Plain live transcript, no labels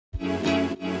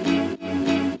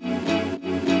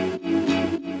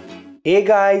Hey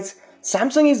guys,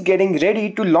 Samsung is getting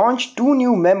ready to launch two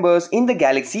new members in the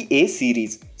Galaxy A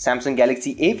series, Samsung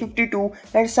Galaxy A52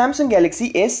 and Samsung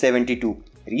Galaxy A72.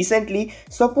 Recently,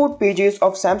 support pages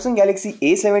of Samsung Galaxy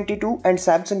A72 and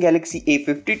Samsung Galaxy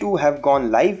A52 have gone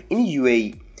live in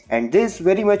UAE. And this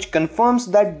very much confirms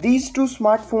that these two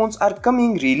smartphones are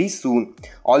coming really soon.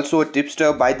 Also, a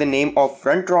tipster by the name of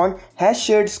FrontTron has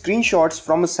shared screenshots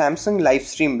from a Samsung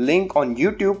livestream link on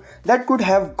YouTube that could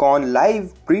have gone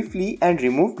live briefly and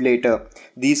removed later.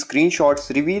 These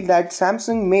screenshots reveal that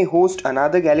Samsung may host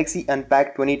another Galaxy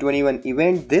Unpacked 2021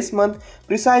 event this month,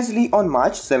 precisely on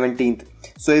March 17th.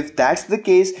 So if that's the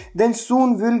case, then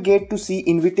soon we'll get to see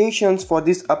invitations for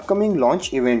this upcoming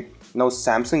launch event. Now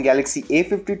Samsung Galaxy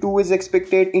A52 is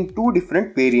expected in two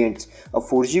different variants, a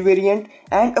 4G variant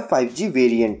and a 5G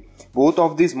variant. Both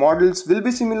of these models will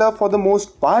be similar for the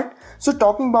most part. So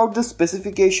talking about the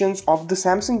specifications of the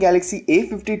Samsung Galaxy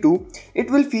A52, it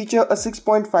will feature a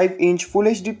 6.5-inch Full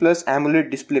HD Plus AMOLED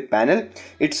display panel.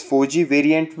 Its 4G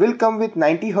variant will come with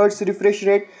 90Hz refresh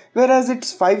rate, whereas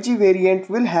its 5G variant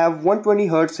will have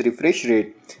 120Hz refresh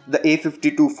rate. The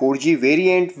A52 4G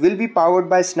variant will be powered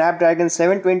by Snapdragon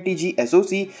 720G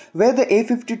SoC, where the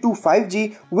A52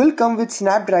 5G will come with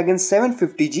Snapdragon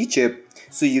 750G chip.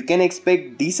 So you can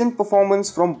expect decent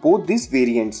performance from both these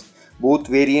variants. Both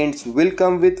variants will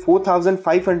come with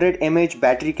 4500 mAh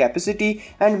battery capacity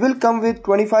and will come with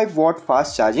 25W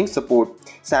fast charging support.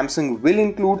 Samsung will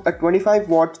include a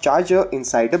 25W charger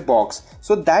inside the box,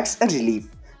 so that's a relief.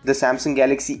 The Samsung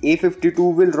Galaxy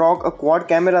A52 will rock a quad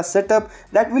camera setup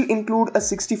that will include a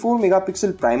 64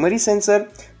 megapixel primary sensor,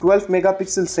 12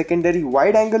 megapixel secondary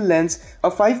wide angle lens, a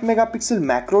 5 megapixel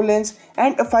macro lens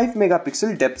and a 5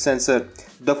 megapixel depth sensor.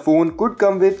 The phone could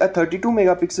come with a 32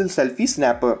 megapixel selfie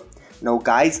snapper. Now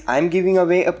guys, I'm giving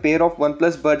away a pair of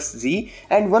OnePlus Buds Z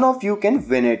and one of you can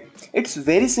win it. It's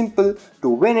very simple to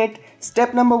win it.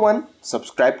 Step number 1,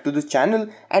 subscribe to the channel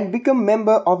and become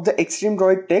member of the Extreme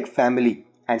Droid Tech family.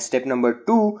 And step number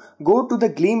 2, go to the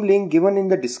Gleam link given in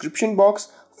the description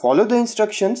box, follow the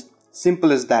instructions, simple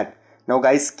as that. Now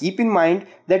guys, keep in mind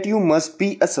that you must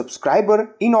be a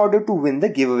subscriber in order to win the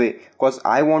giveaway, cause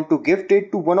I want to gift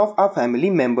it to one of our family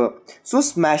member. So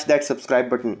smash that subscribe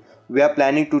button. We are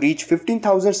planning to reach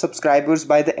 15,000 subscribers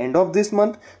by the end of this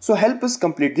month, so help us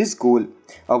complete this goal.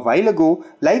 A while ago,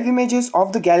 live images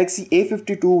of the Galaxy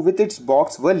A52 with its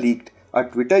box were leaked. A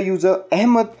Twitter user,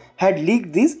 Ahmed, had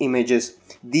leaked these images.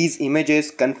 These images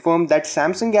confirm that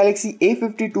Samsung Galaxy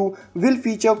A52 will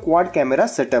feature quad camera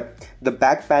setup. The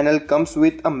back panel comes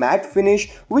with a matte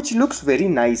finish which looks very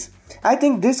nice. I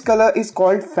think this color is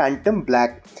called Phantom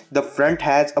Black. The front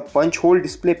has a punch hole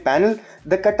display panel.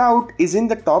 The cutout is in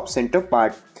the top center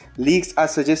part. Leaks are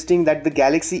suggesting that the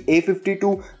Galaxy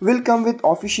A52 will come with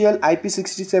official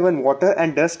IP67 water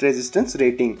and dust resistance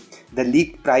rating. The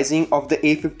leaked pricing of the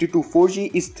A52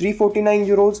 4G is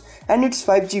 €349 and its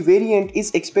 5G variant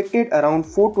is expected around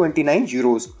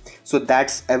 €429. So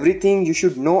that's everything you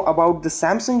should know about the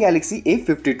Samsung Galaxy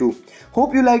A52.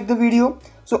 Hope you liked the video.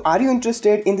 So are you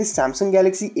interested in this Samsung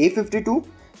Galaxy A52?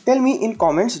 Tell me in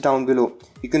comments down below.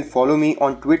 You can follow me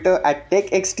on Twitter at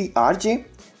TechXTRJ.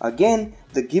 Again,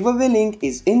 the giveaway link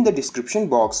is in the description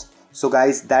box. So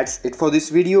guys, that's it for this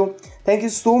video. Thank you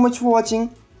so much for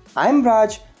watching. I'm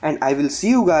Raj and I will see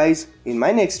you guys in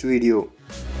my next video.